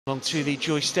Along to the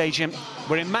Joy Stadium.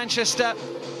 We're in Manchester,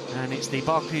 and it's the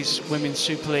Barclays Women's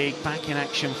Super League back in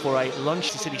action for a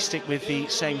lunch. The City stick with the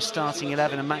same starting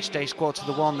 11 and matchday squad to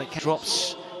the one that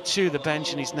drops to the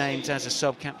bench and is named as a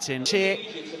sub-captain. Here,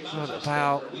 Robert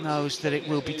Powell knows that it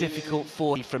will be difficult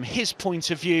for him from his point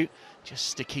of view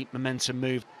just to keep momentum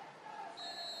moving.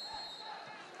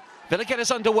 Villa get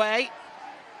us underway.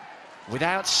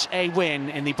 Without a win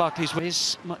in the Barclays,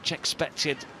 is much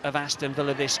expected of Aston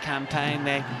Villa this campaign.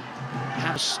 They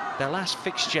have their last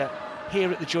fixture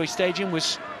here at the Joy Stadium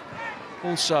was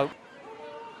also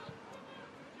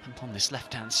on this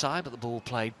left-hand side, but the ball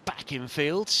played back in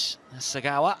field.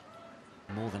 Sagawa.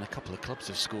 More than a couple of clubs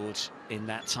have scored in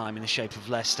that time in the shape of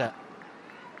Leicester.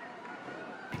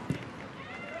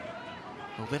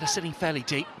 Well, Villa sitting fairly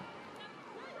deep.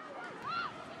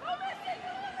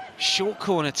 Short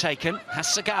corner taken.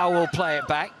 Hasagawa will play it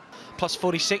back. Plus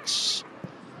 46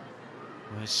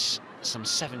 was some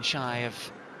 7 shy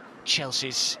of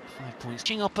Chelsea's 5 points.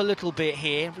 Ching up a little bit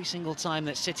here. Every single time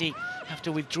that City have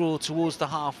to withdraw towards the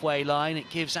halfway line, it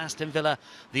gives Aston Villa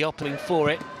the opening for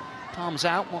it. Palms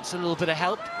out, wants a little bit of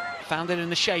help. Found it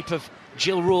in the shape of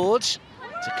Jill Roord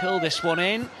to curl this one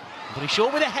in. But he's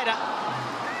short with a header.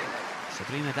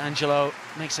 Sabrina D'Angelo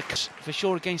makes a for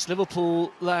sure against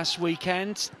Liverpool last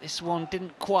weekend. This one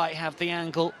didn't quite have the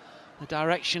angle, the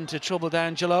direction to trouble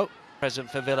D'Angelo.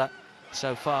 Present for Villa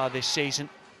so far this season.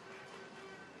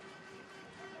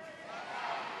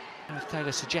 Gareth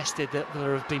Taylor suggested that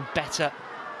Villa have been better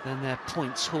than their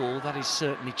points haul. That is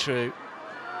certainly true.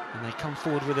 And they come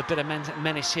forward with a bit of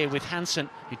menace here with Hansen,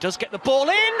 who does get the ball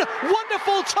in.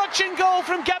 Wonderful touch and goal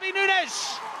from Gabby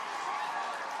Nunes.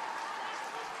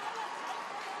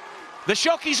 The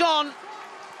shock is on.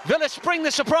 Villa spring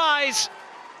the surprise.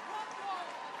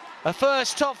 A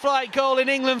first top-flight goal in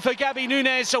England for Gabby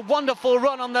Nunes. A wonderful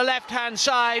run on the left-hand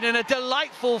side and a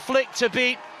delightful flick to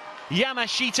beat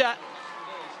Yamashita.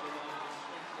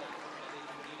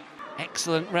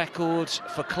 Excellent record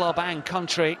for club and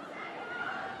country.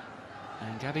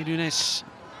 And Gabby Nunes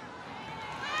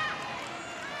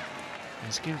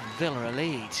has given Villa a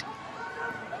lead.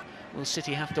 Will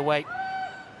City have to wait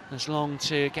as long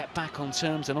to get back on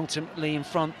terms and ultimately in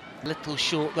front? Little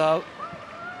short though.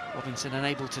 Robinson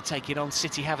unable to take it on.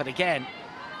 City have it again.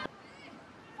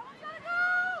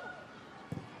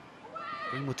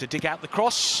 Greenwood to dig out the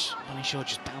cross. Bonnie Shaw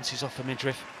just bounces off a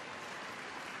midriff.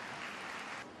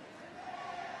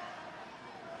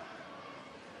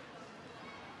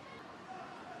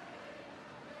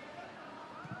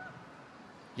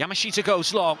 Yamashita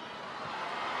goes long.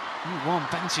 One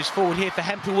bounces forward here for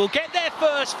Hempel. Will get there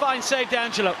first. Fine save,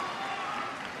 D'Angelo.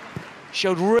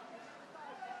 Showed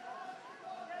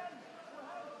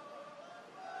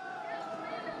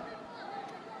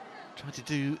tried to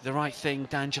do the right thing.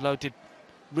 D'Angelo did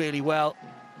really well.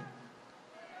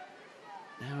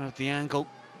 Narrowed the angle.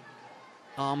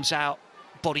 Arms out.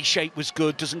 Body shape was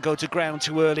good. Doesn't go to ground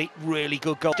too early. Really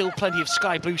good goal. Still plenty of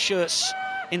sky blue shirts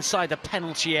inside the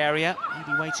penalty area.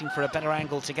 Maybe waiting for a better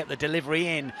angle to get the delivery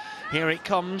in. Here it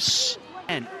comes.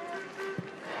 And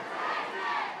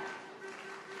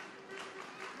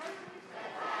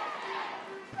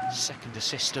second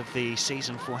assist of the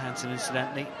season for Hansen,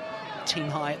 incidentally. Team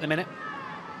high at the minute.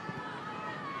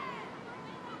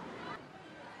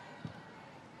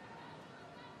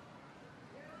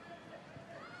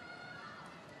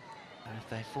 And if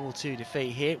they fall to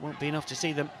defeat here, it won't be enough to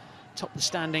see them top the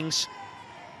standings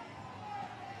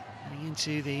heading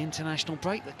into the international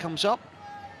break that comes up.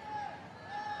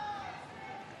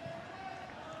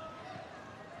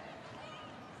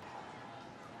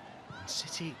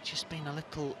 City just been a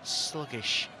little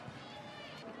sluggish.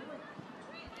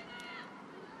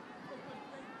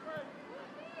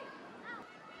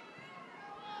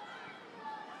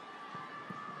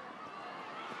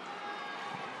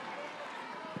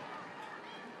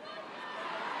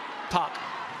 Park.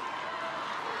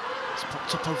 It's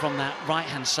popped up over on that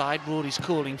right-hand side. Rory's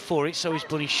calling for it, so is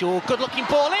Bunny Shaw. Good-looking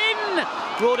ball in!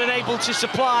 Rawdon able to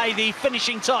supply the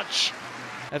finishing touch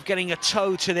of getting a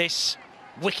toe to this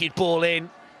wicked ball in.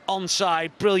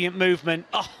 Onside, brilliant movement.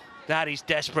 Oh, that is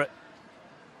desperate.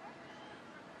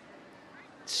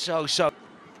 So.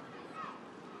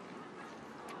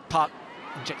 Park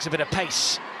injects a bit of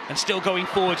pace and still going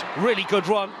forward. Really good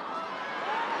run.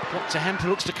 Block to Hempel,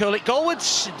 looks to curl it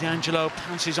goalwards. D'Angelo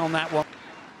pounces on that one.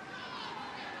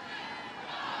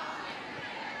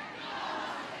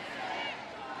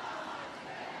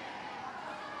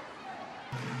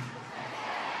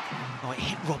 Oh, it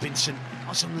hit Robinson. I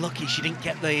was unlucky she didn't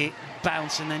get the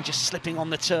bounce and then just slipping on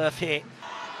the turf here.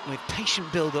 With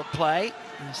patient build-up play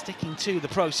and sticking to the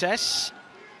process.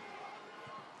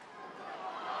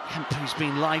 Hemp, who's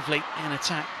been lively in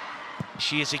attack.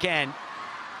 She is again.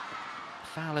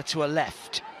 Fowler to her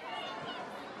left.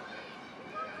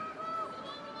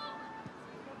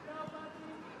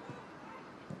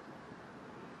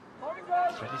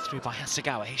 Threaded through by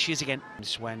Hasegawa. Here she is again.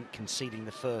 When conceding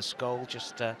the first goal,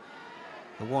 just the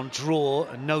one draw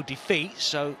and no defeat,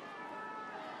 so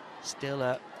still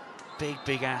a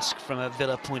big ask from a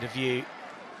Villa point of view.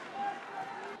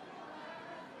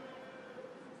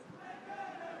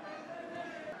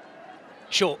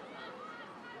 Short.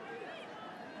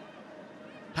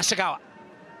 Hasegawa.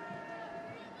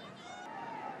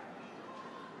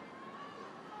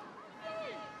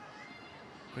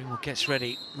 Greenwood gets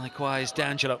ready, likewise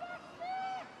D'Angelo.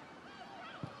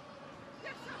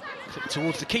 Clip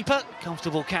towards the keeper,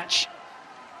 comfortable catch.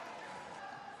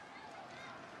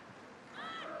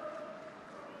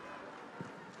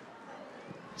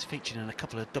 It's featured in a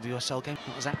couple of WSL games.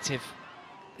 Not as active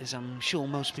as I'm sure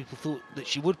most people thought that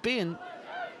she would be, and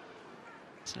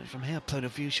so from her point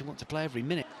of view, she'll want to play every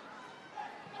minute.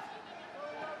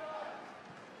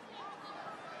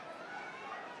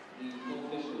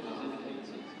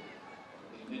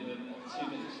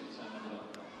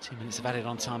 Two minutes of added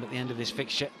on time at the end of this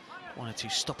fixture. One or two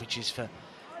stoppages for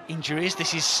injuries.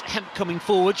 This is Hemp coming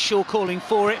forward, Shaw calling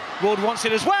for it. Ward wants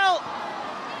it as well.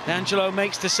 D'Angelo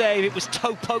makes the save. It was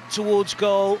toe poke towards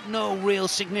goal. No real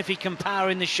significant power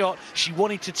in the shot. She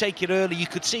wanted to take it early. You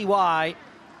could see why.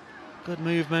 Good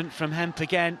movement from Hemp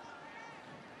again.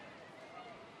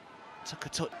 Took a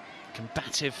touch.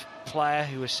 Combative player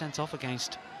who was sent off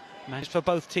against Manchester. For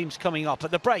both teams coming up.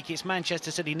 At the break, it's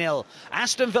Manchester City 0,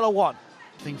 Aston Villa 1.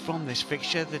 From this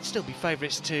fixture, they'd still be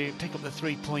favourites to pick up the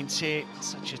 3 points here.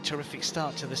 Such a terrific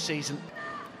start to the season.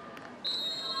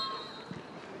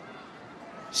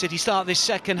 City start this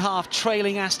second half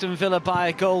trailing Aston Villa by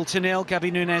a goal to 0. Gabby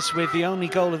Nunes with the only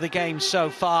goal of the game so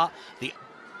far.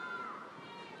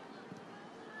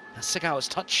 Hasegawa's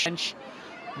touch. And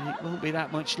it won't be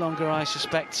that much longer, I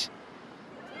suspect,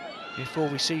 before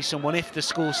we see someone, if the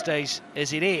score stays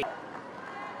as it is.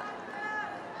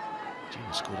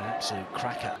 Gina scored an absolute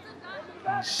cracker.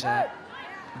 His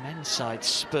men's side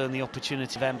spurned the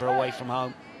opportunity of Ember away from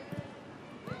home.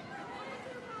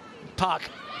 Park,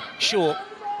 short.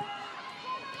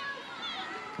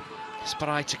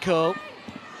 Sparai to curl.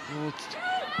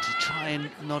 To try and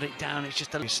nod it down, it's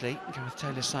just obviously Gareth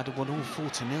Taylor's side have won all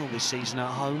 4-0 this season at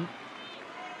home.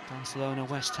 Barcelona,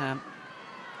 West Ham,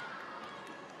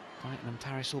 Brighton and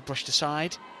Paris all brushed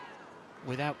aside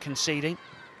without conceding.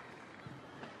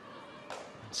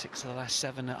 6 of the last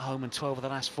 7 at home and 12 of the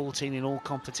last 14 in all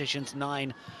competitions.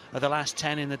 9 of the last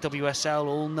 10 in the WSL,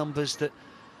 all numbers that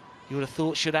you would have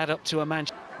thought should add up to a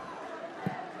Manchester.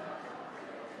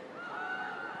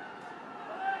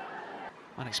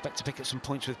 Might expect to pick up some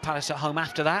points with Palace at home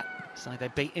after that. So they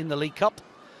beat in the League Cup.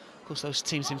 Of course, those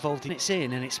teams involved in it's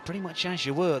in, and it's pretty much as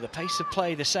you were. The pace of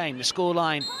play the same, the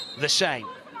scoreline the same.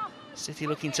 City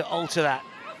looking to alter that.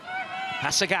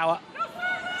 Hasegawa.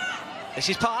 This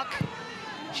is Park.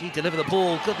 She delivered the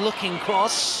ball, good-looking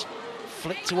cross.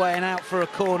 Flicked away and out for a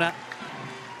corner.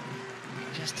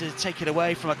 Just to take it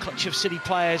away from a clutch of City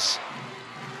players.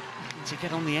 To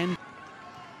get on the end.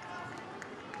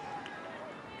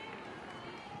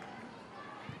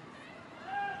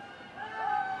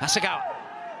 Hasegawa.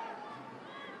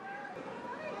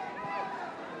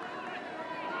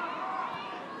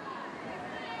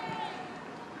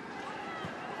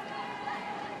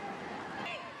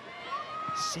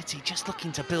 City just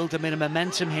looking to build a bit of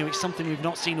momentum here. It's something we've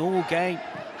not seen all game.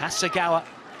 Hasegawa.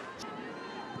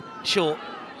 Short.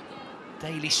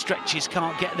 Daily stretches,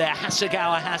 can't get there.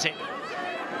 Hasegawa has it.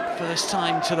 First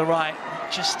time to the right.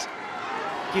 Just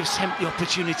gives Hemp the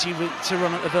opportunity to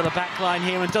run at the Villa back line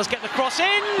here and does get the cross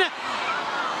in.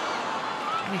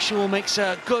 Shaw makes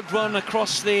a good run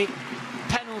across the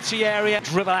penalty area.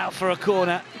 Dribble out for a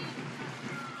corner.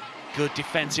 Good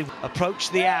defensive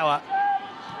approach the hour.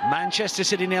 Manchester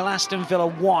City 0, Aston Villa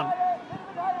 1.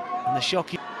 And the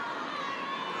shocking...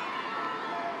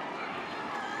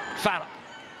 Fowler.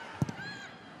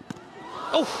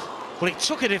 Oh, well, it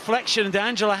took a deflection and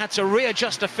D'Angelo had to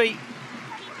readjust her feet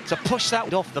to push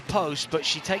that off the post, but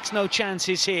she takes no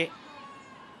chances here.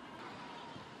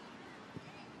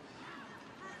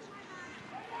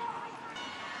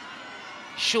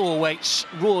 Shaw waits,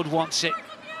 Ward wants it.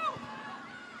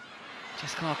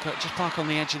 Just park on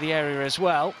the edge of the area as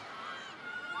well.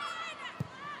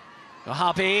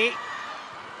 Wahhabi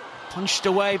punched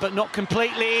away, but not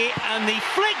completely. And the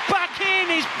flick back in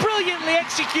is brilliantly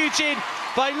executed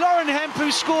by Lauren Hemp,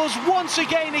 who scores once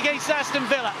again against Aston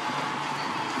Villa.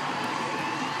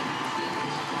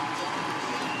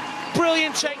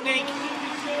 brilliant technique.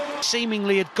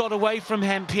 Seemingly had got away from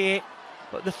Hemp here,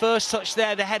 but the first touch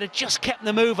there, the header just kept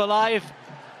the move alive.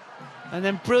 And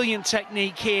then brilliant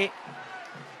technique here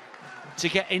to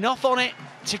get enough on it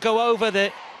to go over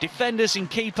the defenders and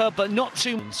keeper, but not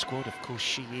too much. Squad, of course,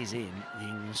 she is in the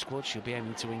England squad. She'll be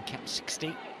aiming to win cap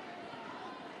 60.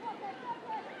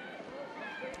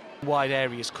 Wide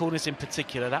areas, corners in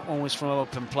particular. That one was from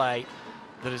open play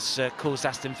that has caused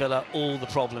Aston Villa all the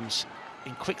problems.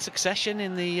 In quick succession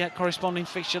in the corresponding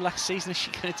fixture last season. Is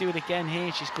she going to do it again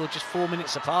here? She scored just 4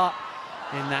 minutes apart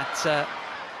in that.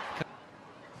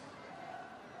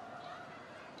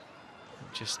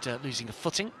 Just losing a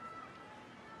footing.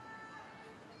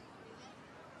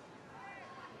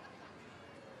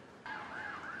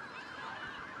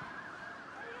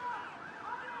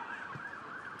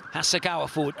 Hasegawa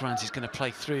forward. Grant is going to play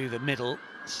through the middle.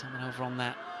 Someone over on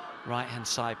that right-hand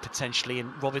side potentially,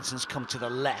 and Robinson's come to the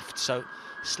left, so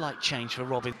slight change for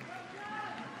Robin.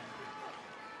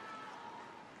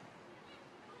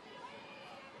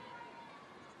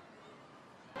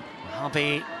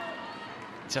 Harvey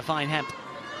to find Hemp.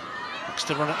 Looks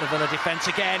to run at the Villa defence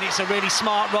again. It's a really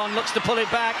smart run, looks to pull it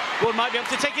back. Wood might be able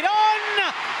to take it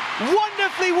on!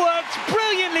 Wonderfully worked,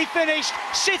 brilliantly finished.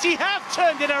 City have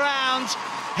turned it around.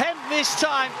 Hemp this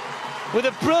time with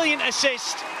a brilliant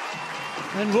assist.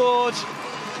 And Ward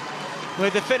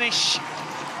with the finish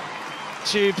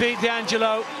to beat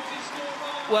D'Angelo.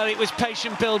 Well, it was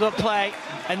patient build-up play,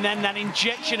 and then that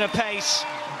injection of pace,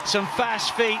 some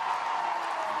fast feet,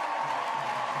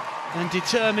 and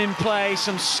determined play,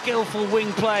 some skillful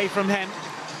wing play from Hemp.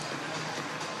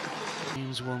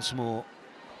 Once more.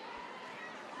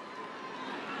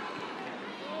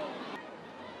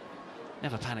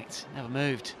 Never panicked, never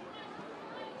moved.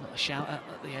 Not a shout at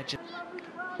the edge.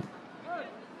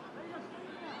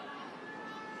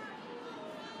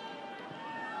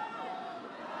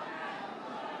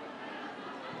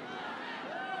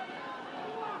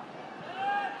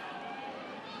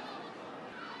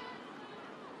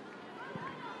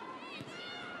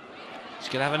 She's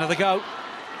going to have another go.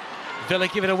 Villa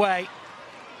give it away.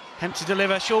 Hemp to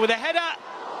deliver. Shaw with a header.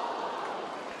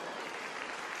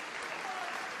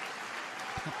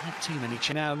 Not had too many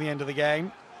now in the end of the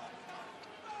game.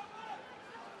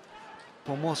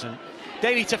 One wasn't.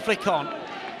 Daly to flick on.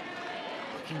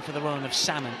 Looking for the run of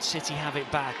Salmon. City have it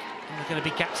back. And there are going to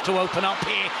be gaps to open up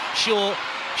here. Shaw,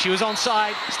 she was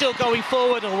onside. Still going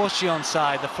forward, or was she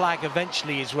onside? The flag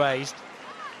eventually is raised.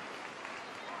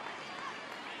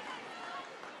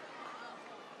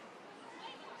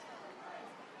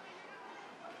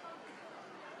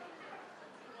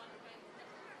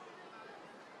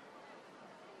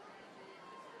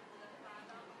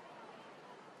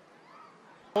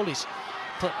 Ball is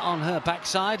put on her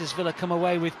backside as Villa come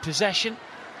away with possession.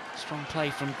 Strong play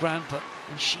from Grant, but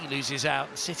and she loses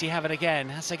out. City have it again.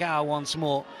 Hasegawa once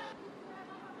more.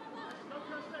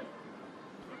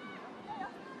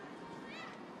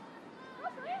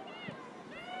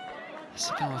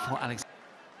 Hasegawa for Alex.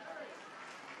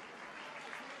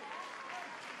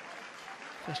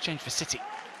 First change for City.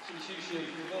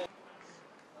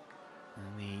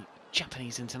 And the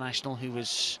Japanese international who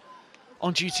was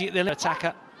on duty at the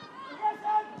attacker.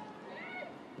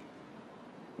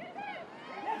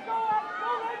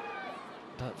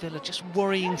 But Villa just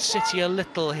worrying City a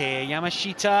little here.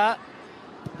 Yamashita,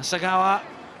 Hasegawa.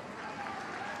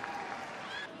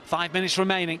 5 minutes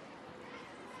remaining.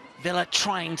 Villa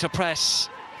trying to press.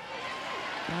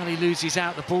 Barely loses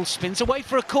out, the ball spins away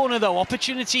for a corner though.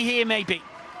 Opportunity here maybe.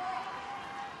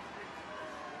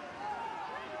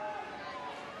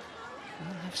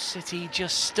 City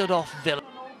just stood off Villa.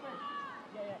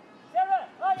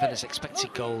 Villa's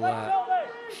expected goal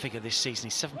figure this season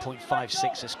is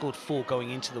 7.56. They scored 4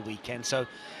 going into the weekend, so it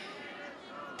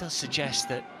does suggest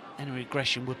that any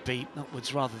regression would be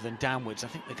upwards rather than downwards. I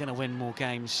think they're going to win more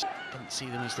games. Don't see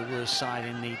them as the worst side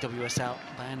in the WSL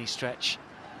by any stretch,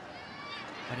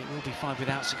 but it will be fine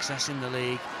without success in the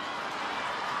league.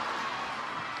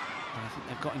 But I think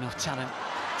they've got enough talent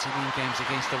to win games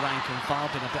against the rank and file.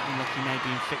 Been a bit unlucky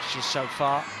maybe in fixtures so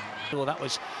far. Well, that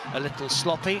was a little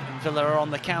sloppy, and Villa are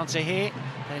on the counter here.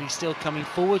 Daly still coming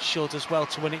forward, Shaw does well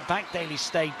to win it back. Daly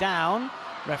stayed down,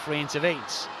 referee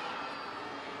intervenes.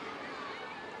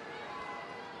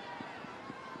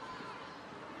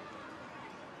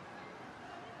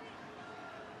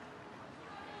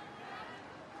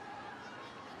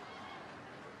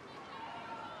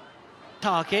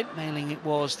 Target, Mailing it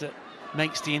was that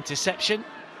makes the interception.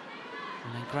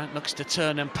 And then Grant looks to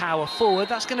turn and power forward.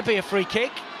 That's going to be a free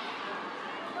kick.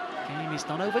 Game is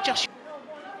not over just.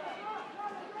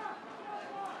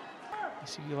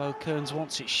 Theo Kearns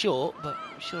wants it short, but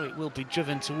I'm sure it will be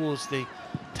driven towards the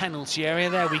penalty area.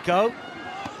 There we go.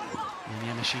 And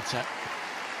Yamashita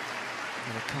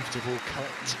with a comfortable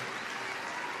collect.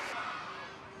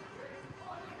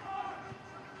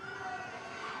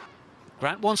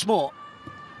 Grant once more.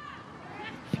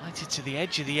 Flighted to the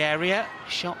edge of the area.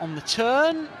 Shot on the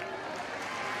turn.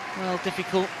 Well,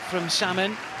 difficult from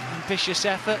Salmon. Ambitious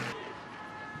effort.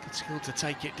 Good skill to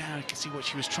take it down. You can see what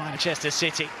she was trying. Manchester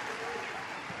City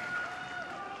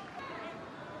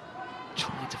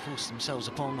trying to force themselves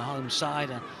upon the home side.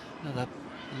 Another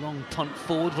long punt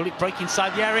forward. Will it break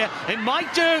inside the area? It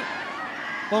might do.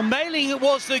 Well, Mailing it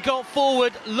was that got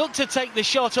forward. Looked to take the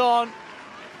shot on.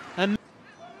 And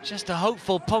just a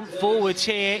hopeful pump forwards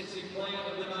here.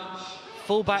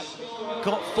 Fullback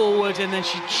got forward and then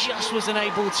she just wasn't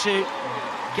able to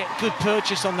get good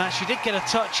purchase on that. She did get a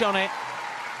touch on it.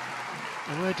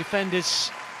 There were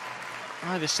defenders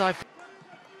either side.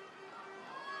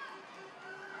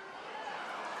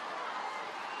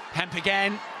 Hemp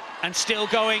again and still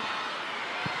going.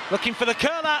 Looking for the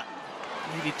curler.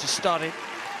 Needed to start it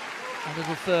a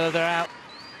little further out.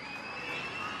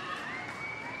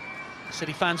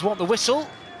 City fans want the whistle.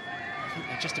 I think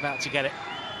they're just about to get it.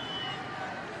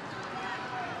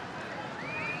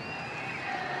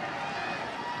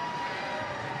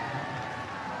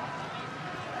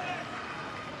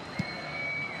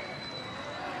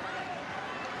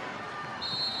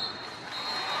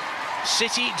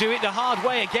 City do it the hard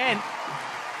way again.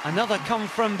 Another come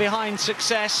from behind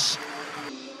success.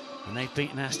 And they've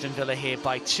beaten Aston Villa here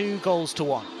by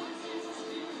 2-1.